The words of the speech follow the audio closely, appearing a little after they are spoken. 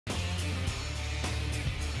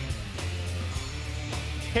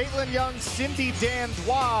Kaitlin Young, Cindy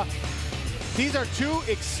Dandois. These are two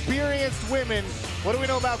experienced women. What do we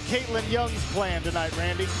know about Kaitlin Young's plan tonight,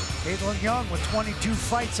 Randy? Kaitlin Young with 22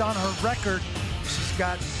 fights on her record.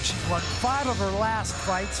 She's won 5 of her last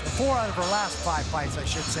fights, 4 out of her last 5 fights, I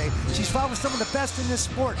should say. She's fought with some of the best in this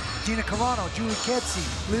sport. Gina Carano, Julie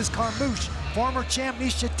Kedzie, Liz Carmouche, former champ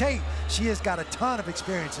Miesha Tate. She has got a ton of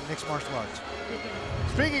experience in mixed martial arts.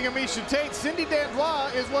 Speaking of Miesha Tate, Cindy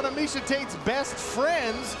Dandois is one of Miesha Tate's best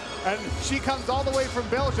friends, and she comes all the way from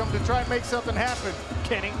Belgium to try and make something happen.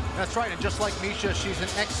 Kenny? That's right, and just like Miesha, she's an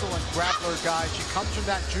excellent grappler, guys. She comes from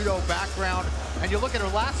that judo background, and you look at her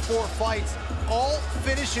last 4 fights, all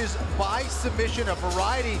finishes by submission, a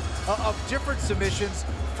variety of different submissions.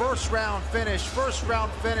 First round finish,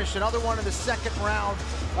 another one in the second round.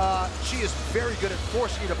 She is very good at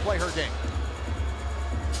forcing you to play her game.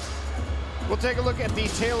 We'll take a look at the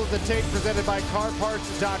tail of the tape presented by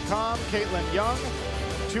CarParts.com. Kaitlin Young,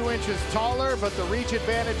 2 inches taller, but the reach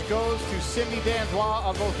advantage goes to Cindy Dandois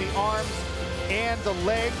on both the arms and the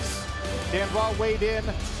legs. Dandois weighed in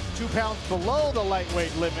 2 pounds below the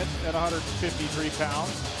lightweight limit at 153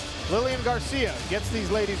 pounds. Lillian Garcia gets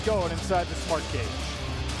these ladies going inside the smart cage.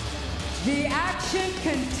 The action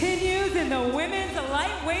continues in the women's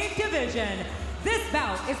lightweight division. This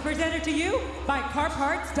bout is presented to you by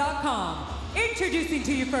CarParts.com. Introducing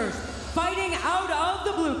to you first, fighting out of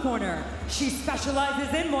the blue corner. She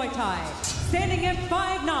specializes in Muay Thai. Standing at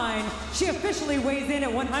 5'9", she officially weighs in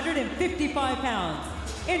at 155 pounds.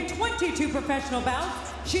 In 22 professional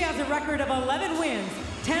bouts, she has a record of 11 wins,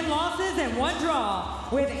 10 losses, and 1 draw,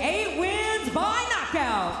 with 8 wins by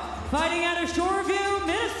knockout. Fighting out of Shoreview,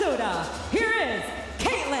 Minnesota, here is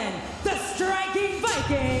Kaitlin, the striking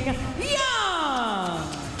Viking,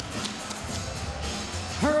 Young.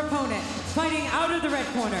 Her opponent, fighting out of the red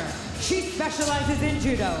corner. She specializes in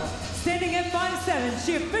judo. Standing at 5'7",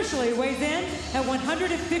 she officially weighs in at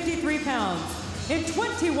 153 pounds. In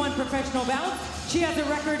 21 professional bouts, she has a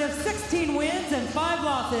record of 16 wins and 5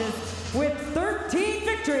 losses, with 13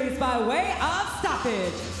 victories by way of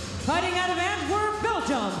stoppage. Fighting out of Antwerp,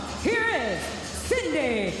 Belgium, here is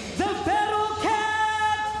Cindy, the Battle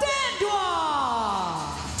Cat Dandois.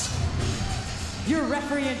 Your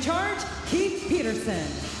referee in charge, Keith Peterson.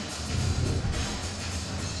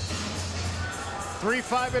 3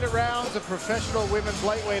 5-minute rounds of professional women's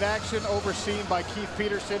lightweight action overseen by Keith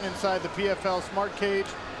Peterson inside the PFL Smart Cage.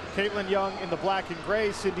 Kaitlin Young in the black and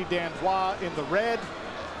gray, Cindy Dandois in the red.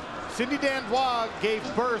 Cindy Dandois gave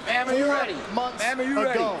birth 4 months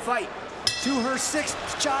ago. Fight. To her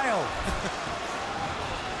 6th child.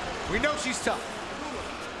 We know she's tough.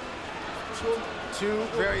 2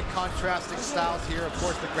 very contrasting styles here. Of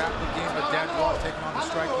course, the grappling game of Dandois taking on the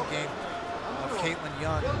striking game of Kaitlin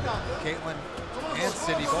Young. Kaitlin and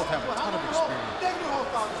Cindy both have a ton of experience.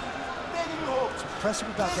 What's impressive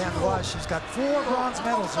about Dandois, she's got 4 bronze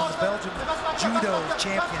medals in the Belgian Judo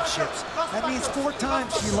Championships. That means 4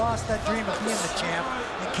 times she lost that dream of being the champ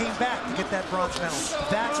and came back to get that bronze medal.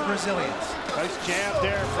 That's resilience. Nice jab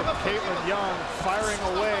there from Kaitlin Young, firing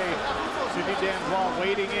away. Cindy Dandois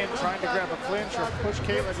waiting in, trying to grab a clinch or push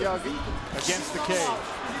Kaitlin Young against the cage.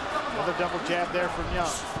 Another double jab there from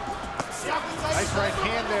Young. Nice right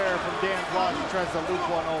hand there from Dandois. She tries to loop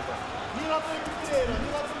one over.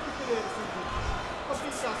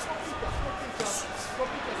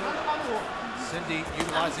 Cindy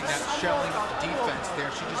utilizing that shelling defense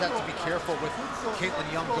there. She just has to be careful with Kaitlin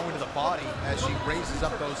Young going to the body as she raises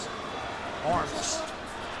up those arms.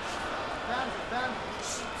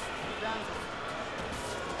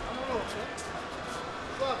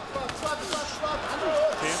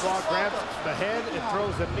 Dandois grabs the head and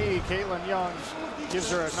throws a knee. Kaitlin Young gives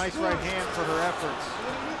her a nice right hand for her efforts.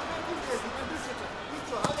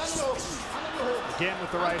 Again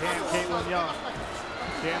with the right hand, Kaitlin Young.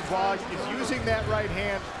 Dandois is using that right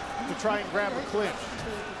hand to try and grab a clinch.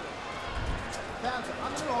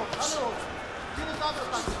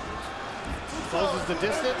 Closes the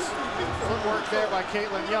distance. Footwork there by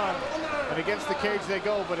Kaitlin Young. And against the cage they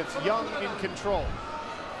go, but it's Young in control.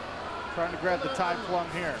 Trying to grab the tie plum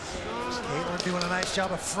here. Kaitlin doing a nice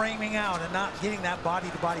job of framing out and not getting that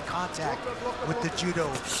body-to-body contact with the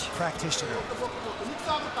judo practitioner.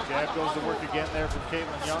 Jab goes to work again there from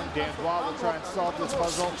Kaitlin Young. Dandois will try and solve this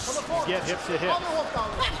puzzle and get hip to hip.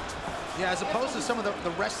 Yeah, as opposed to some of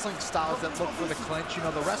the wrestling styles that look for the clinch, you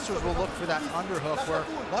know, the wrestlers will look for that underhook, where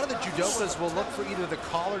a lot of the judokas will look for either the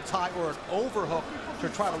collar tie or an overhook to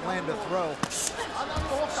try to land a throw.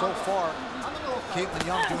 So far, Kaitlin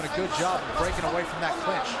Young doing a good job of breaking away from that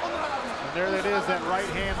clinch. And there it is, that right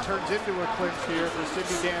hand turns into a clinch here for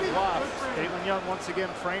Cindy Dandois. Kaitlin Young once again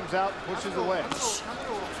frames out and pushes away.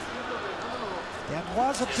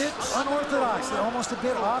 Dandois a bit unorthodox, almost a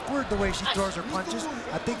bit awkward the way she throws her punches.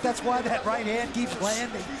 I think that's why that right hand keeps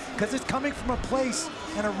landing, because it's coming from a place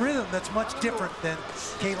and a rhythm that's much different than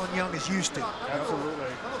Kaitlin Young is used to. Absolutely.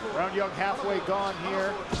 Round Young halfway gone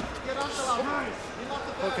here.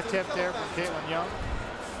 Hook attempt there from Kaitlin Young.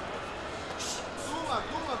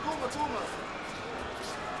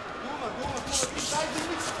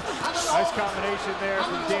 Nice combination there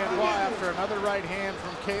from Dandois after another right hand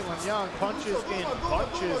from Kaitlin Young. Punches in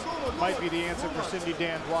bunches might be the answer for Cindy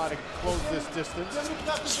Dandois to close this distance.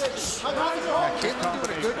 Yeah, Kaitlin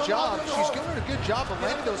doing a good job. She's doing a good job of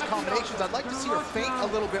landing those combinations. I'd like to see her feint a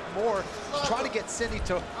little bit more to try to get Cindy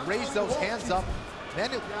to raise those hands up.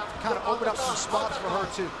 Then it kind of opened up some spots for her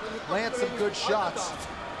to land some good shots.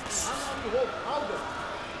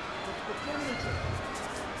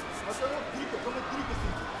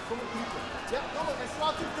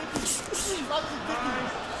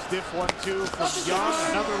 Stiff 1-2 from Young.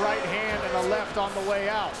 Another right hand and a left on the way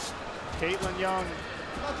out. Kaitlin Young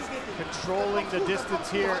controlling the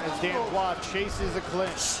distance here as Dandois chases a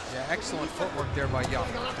clinch. Yeah, excellent footwork there by Young.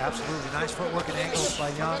 Absolutely, nice footwork and angles by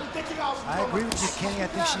Young. I agree with you, Kenny. I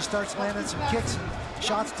think she starts landing some kicks and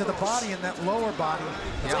shots to the body and that lower body.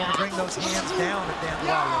 It's going to bring those hands down at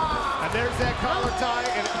Dandois. And there's that collar tie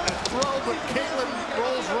and a throw, but Kaitlin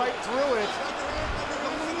rolls right through it.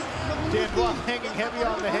 Dandois hanging heavy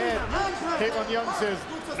on the head. Kaitlin Young says,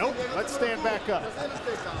 nope, let's stand back up.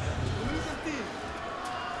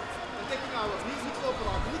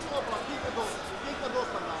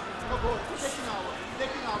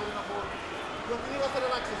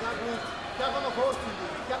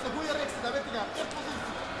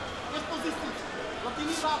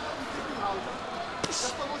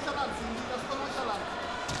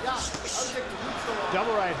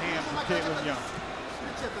 Double right hand from Kaitlin Young.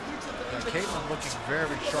 Yeah, Kaitlin looking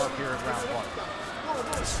very sharp here in round one.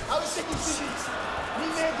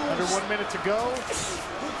 Under 1 minute to go.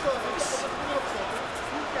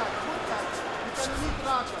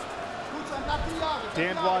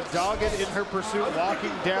 Dandois dogged in her pursuit,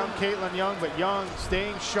 walking down Kaitlin Young, but Young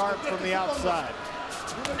staying sharp from the outside.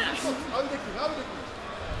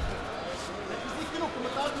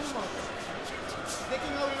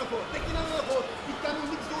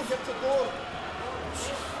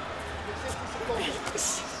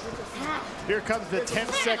 Here comes the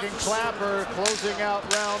 10-second clapper, closing out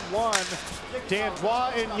round one.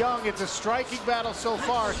 Dandois and Young, it's a striking battle so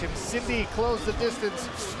far. Can Cindy close the distance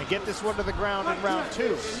and get this one to the ground in round two?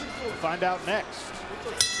 We'll find out next.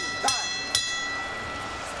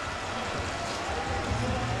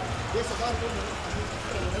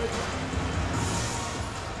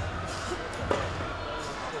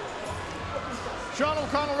 Sean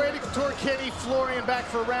O'Connell, Randy Couture, Kenny Florian back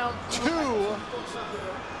for round two.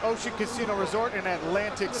 Ocean Casino Resort in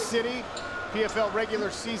Atlantic City. PFL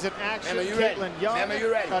regular season action. Kaitlin Young of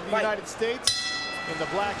the United States in the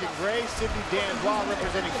black and gray. Cindy Dandois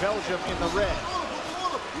representing Belgium in the red.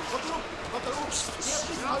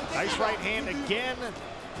 Nice right hand again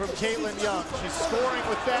from Kaitlin Young. She's scoring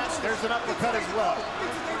with that. There's an uppercut as well.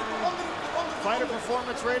 Fighter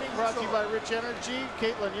performance rating brought to you by Rich Energy.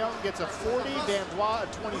 Kaitlin Young gets a 40, Dandois a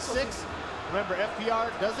 26. Remember,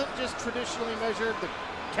 FPR doesn't just traditionally measure the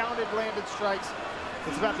counted landed strikes.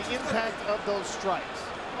 It's about the impact of those strikes.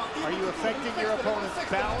 Are you affecting your opponent's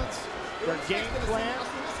balance, their game plan,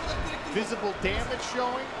 visible damage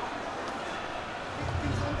showing?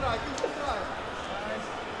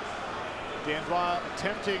 Dandois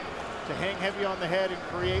attempting to hang heavy on the head and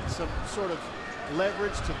create some sort of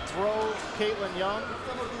leverage to throw Kaitlin Young.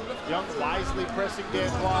 Young wisely pressing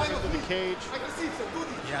Dandois into the cage.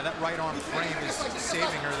 Yeah, that right arm frame is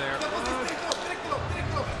saving her there.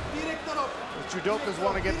 The judokas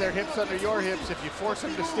want to get their hips under your hips. If you force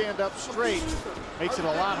them to stand up straight, makes it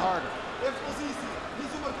a lot harder.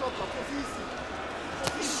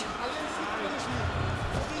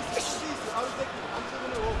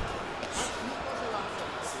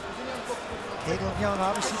 Kaitlin Young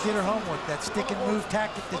obviously did her homework. That stick and move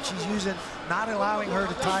tactic that she's using, not allowing her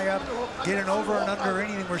to tie up, get an over and under or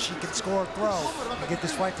anything where she can score a throw and get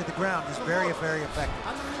this fight to the ground is very, very effective.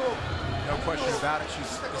 No question about it.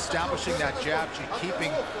 She's establishing that jab. She's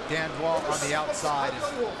keeping Dandois on the outside. And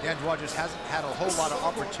Dandois just hasn't had a whole lot of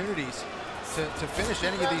opportunities to finish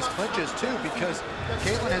any of these clinches too, because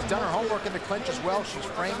Kaitlin has done her homework in the clinch as well. She's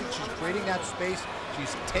framing, she's creating that space.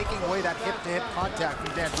 She's taking away that hip-to-hip contact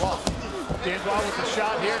from Dandois. Dandois with the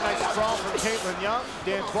shot here. Nice sprawl from Kaitlin Young.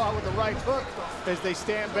 Dandois with the right hook as they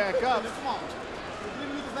stand back up.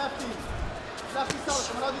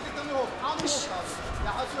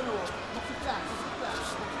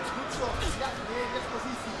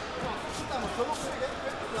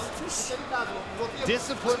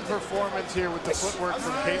 Disciplined performance here with the footwork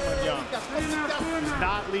from Kaitlin Young.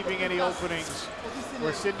 Not leaving any openings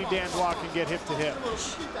where Cindy Dandois can get hip to hip.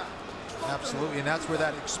 Absolutely, and that's where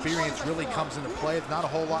that experience really comes into play. There's not a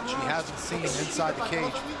whole lot she hasn't seen inside the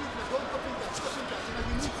cage.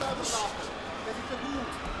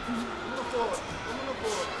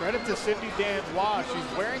 Credit to Cindy Dandois.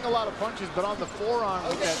 She's wearing a lot of punches, but on the forearm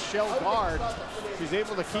with that shell guard, she's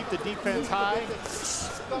able to keep the defense high.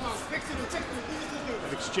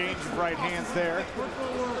 An exchange of right hands there.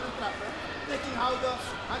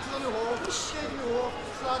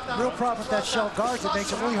 Real problem with that shell guards, it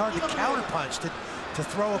makes it really hard to counterpunch, to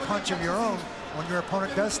throw a punch of your own when your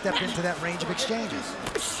opponent does step into that range of exchanges.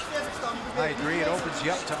 I agree, it opens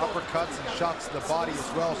you up to uppercuts and shots to the body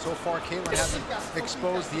as well. So far, Kaitlin hasn't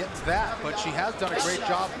exposed that, but she has done a great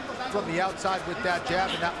job from the outside with that jab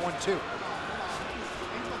and that one too.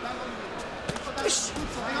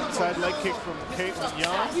 Inside leg kick from Kaitlin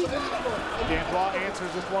Young. Dandois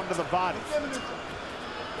answers this one to the body.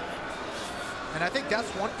 And I think that's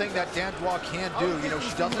one thing that Dandois can do. You know,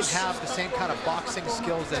 she doesn't have the same kind of boxing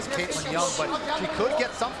skills as Kaitlin Young, but she could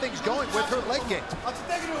get some things going with her leg game.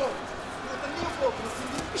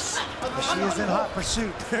 She is in hot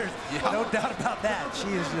pursuit. There's no doubt about that. She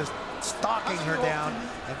is just stalking her down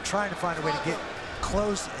and trying to find a way to get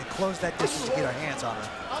close and close that distance to get her hands on her.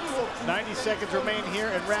 90 seconds remain here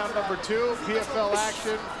in round number 2. PFL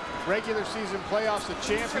action, regular season playoffs, the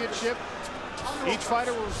championship. Each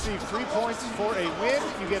fighter will receive 3 points for a win.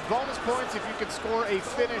 You get bonus points if you can score a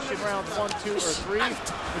finish in rounds 1, 2, or 3,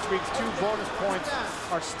 which means 2 bonus points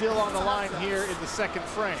are still on the line here in the second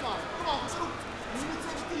frame.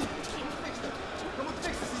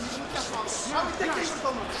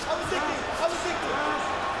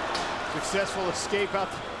 Successful escape out,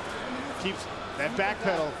 keeps that back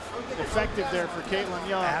pedal effective there for Kaitlin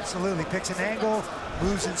Young. Absolutely, picks an angle,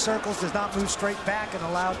 moves in circles, does not move straight back, and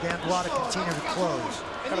allow Dandois to continue to close.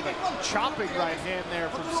 Kind of a chopping right hand there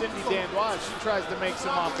from Cindy Dandois. She tries to make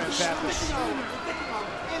some offense happen.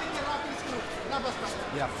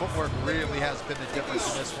 Yeah, footwork really has been the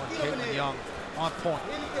difference in this one. Kaitlin Young on point.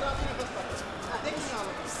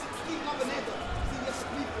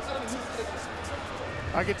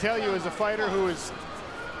 I can tell you, as a fighter who is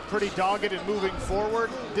pretty dogged and moving forward,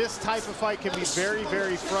 this type of fight can be very,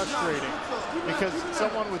 very frustrating, because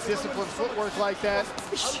someone with disciplined footwork like that,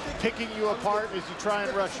 picking you apart as you try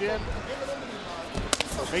and rush in,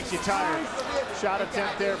 makes you tired. Shot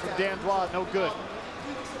attempt there from Dandois, no good.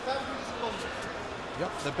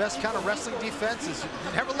 Yep, the best kind of wrestling defense is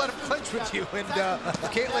you never let him clinch with you. And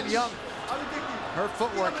Kaitlin Young, her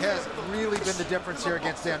footwork has really been the difference here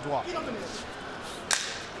against Dandois.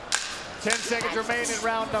 10 seconds remain in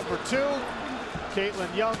round number 2.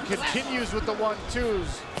 Kaitlin Young continues with the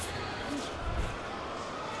 1-2s.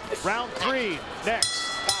 Round 3 next.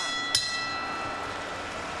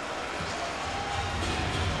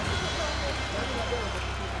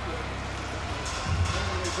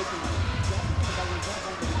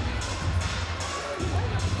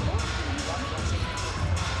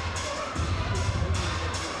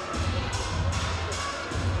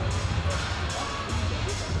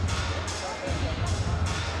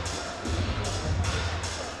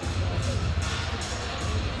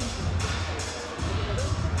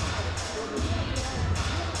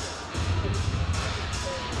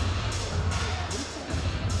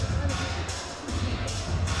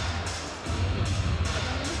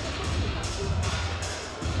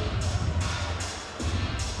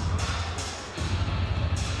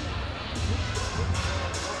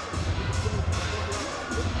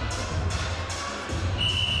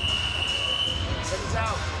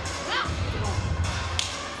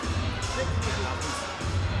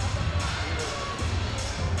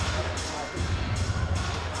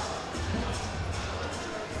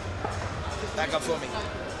 Back up for me.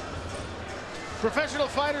 Professional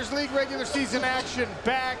Fighters League regular season action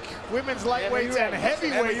back. Women's lightweights and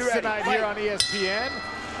heavyweights tonight here on ESPN.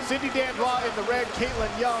 Cindy Dandois in the red,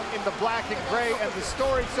 Kaitlin Young in the black and gray, and the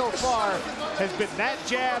story so far has been that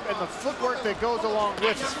jab and the footwork that goes along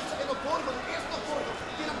with it.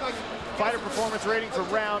 Fighter performance rating for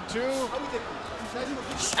round 2.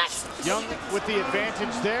 Young with the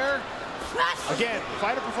advantage there. Again,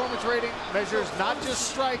 fighter performance rating measures not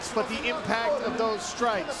just strikes, but the impact of those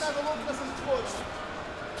strikes.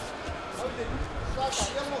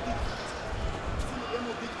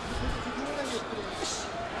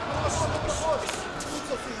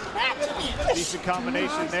 Decent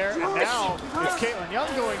combination there, and now it's Kaitlin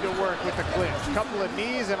Young going to work with the clinch. Couple of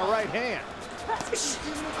knees and a right hand.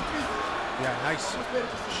 Yeah, nice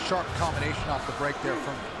sharp combination off the break there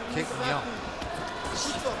from Kaitlin Young.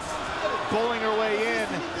 Bowling her way in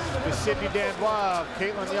to Cindy Dandois.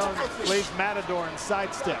 Kaitlin Young plays Matador and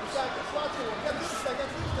sidesteps.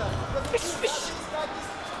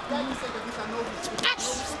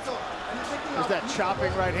 There's that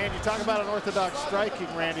chopping right hand. You talk about unorthodox striking,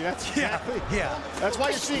 Randy. That's exactly. Yeah. That's why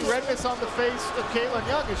you're seeing redness on the face of Kaitlin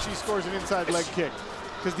Young as she scores an inside leg kick.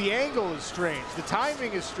 Because the angle is strange, the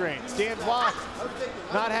timing is strange. Dandois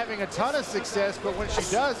not having a ton of success, but when she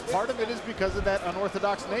does, part of it is because of that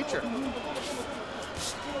unorthodox nature.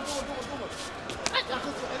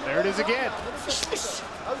 There it is again.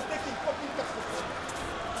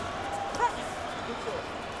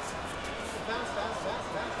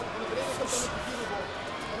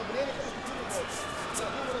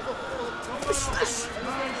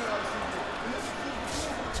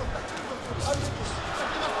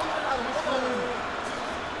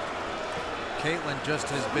 Kaitlin just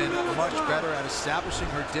has been much better at establishing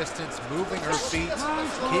her distance, moving her feet,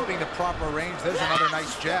 keeping the proper range. There's another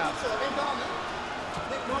nice jab.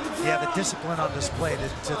 Yeah, the discipline on display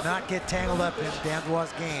to not get tangled up in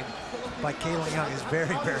Dandois' game by Kaitlin Young is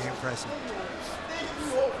very, very impressive.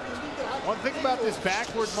 One thing about this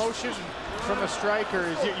backward motion from a striker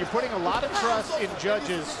is you're putting a lot of trust in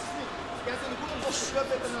judges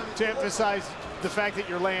to emphasize the fact that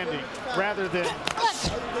you're landing rather than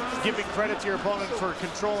giving credit to your opponent for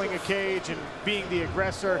controlling a cage and being the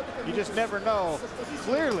aggressor. You just never know.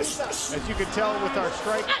 Clearly, as you can tell with our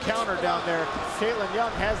strike counter down there, Kaitlin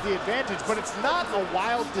Young has the advantage, but it's not a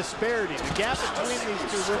wild disparity. The gap between these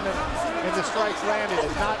two women in the strikes landed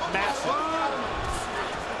is not massive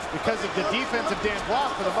because of the defense of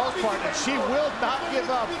Dandois for the most part, and she will not give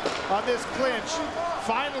up on this clinch.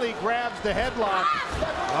 Finally grabs the headlock.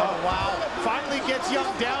 Oh, wow. Finally gets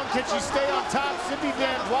Young down. Can she stay on top? Cindy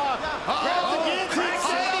Dandois grabs the guillotine.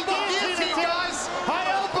 High elbow guillotine, guys.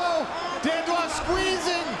 High elbow. Dandois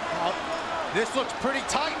squeezing. This looks pretty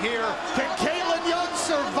tight here. Can Kaitlin Young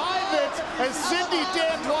survive it as Cindy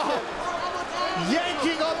Dandois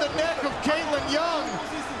yanking on the neck of Kaitlin Young?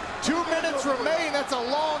 2 minutes remain. That's a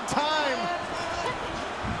long time.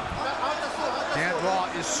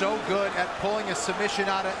 Dandois is so good at pulling a submission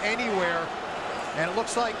out of anywhere. And it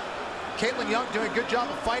looks like Kaitlin Young doing a good job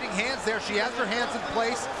of fighting hands there. She has her hands in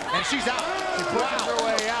place, and she's out. She pushes her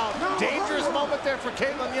way out. Dangerous moment there for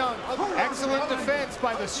Kaitlin Young. Excellent defense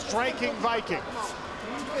by the striking Viking.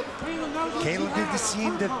 Kaitlin didn't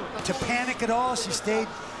seem to panic at all. She stayed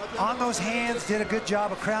on those hands, did a good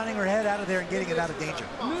job of crowning her head out of there and getting it out of danger.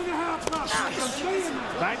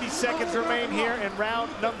 90 seconds remain here in round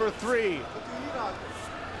number 3.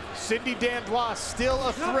 Cindy Dandois still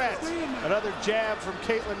a threat. Another jab from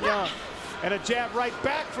Kaitlin Young. And a jab right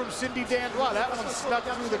back from Cindy Dandois. That one snuck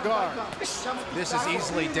through the guard. This is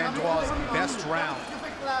easily Dandois' best round.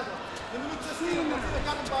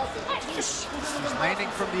 She's landing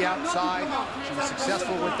from the outside. She was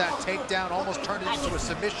successful with that takedown, almost turned it into a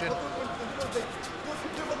submission.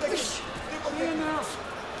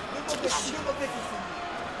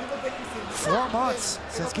 4 months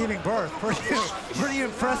since giving birth. Pretty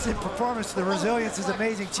impressive performance. The resilience is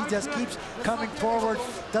amazing. She just keeps coming forward.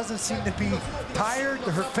 Doesn't seem to be tired.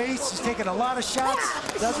 Her face is taking a lot of shots.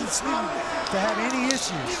 Doesn't seem to have any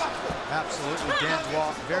issues. Absolutely.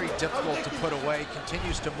 Dandois, very difficult to put away.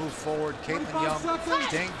 Continues to move forward. Kaitlin Young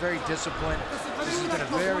staying very disciplined. This has been a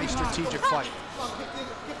very strategic fight.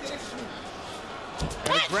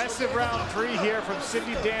 An aggressive round 3 here from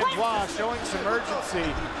Cindy Dandois, showing some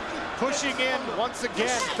urgency. Pushing in once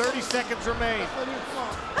again, 30 seconds remain.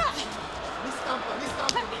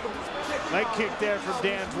 Leg kick there from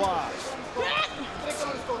Dandois.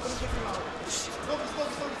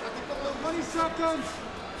 20 seconds.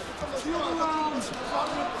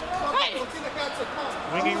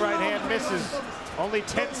 Winging right hand misses. Only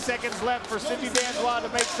 10 seconds left for Cindy Dandois to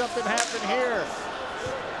make something happen here.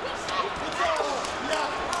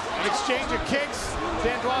 An exchange of kicks.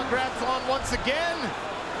 Dandois grabs on once again.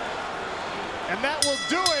 And that will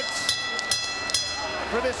do it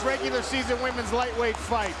for this regular season women's lightweight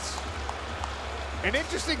fights. An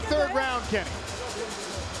interesting 3rd round, Kenny.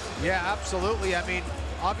 Yeah, absolutely. I mean,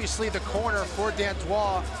 obviously the corner for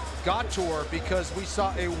Dandois got to her because we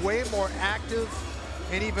saw a way more active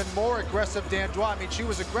and even more aggressive Dandois. I mean, she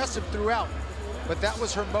was aggressive throughout, but that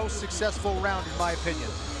was her most successful round, in my opinion.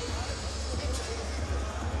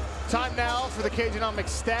 Time now for the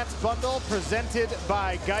Cageonomics Stats Bundle presented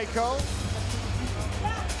by Geico.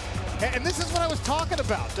 And this is what I was talking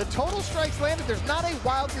about. The total strikes landed, there's not a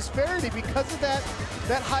wild disparity because of that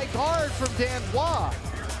high guard from Dandois.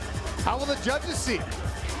 How will the judges see it?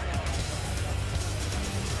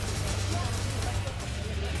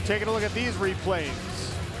 Taking a look at these replays.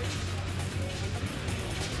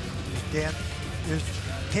 Dan, there's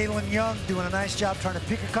Kaitlin Young doing a nice job trying to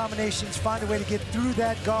pick her combinations, find a way to get through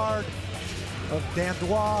that guard of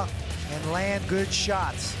Dandois and land good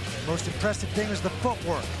shots. The most impressive thing is the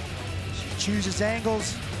footwork. She chooses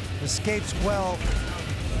angles, escapes well.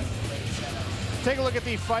 Take a look at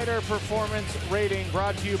the fighter performance rating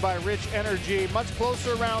brought to you by Rich Energy. Much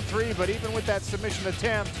closer round 3, but even with that submission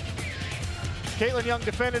attempt, Kaitlin Young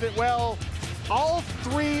defended it well. All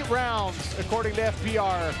 3 rounds, according to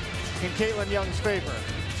FPR, in Kaitlin Young's favor.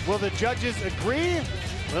 Will the judges agree?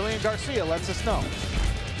 Lillian Garcia lets us know.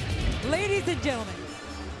 Ladies and gentlemen,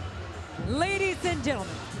 ladies and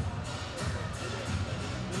gentlemen,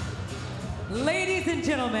 ladies and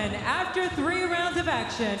gentlemen, after 3 rounds of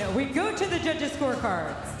action, we go to the judges'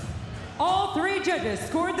 scorecards. All 3 judges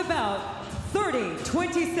scored the bout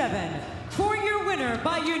 30-27 for your winner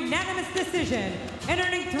by unanimous decision and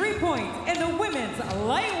earning 3 points in the women's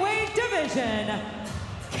lightweight division,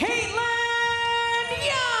 Kaitlin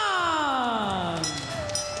Young!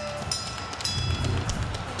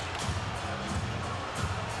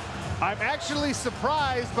 I'm actually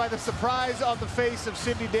surprised by the surprise on the face of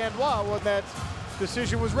Cindy Dandois when that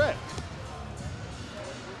decision was read.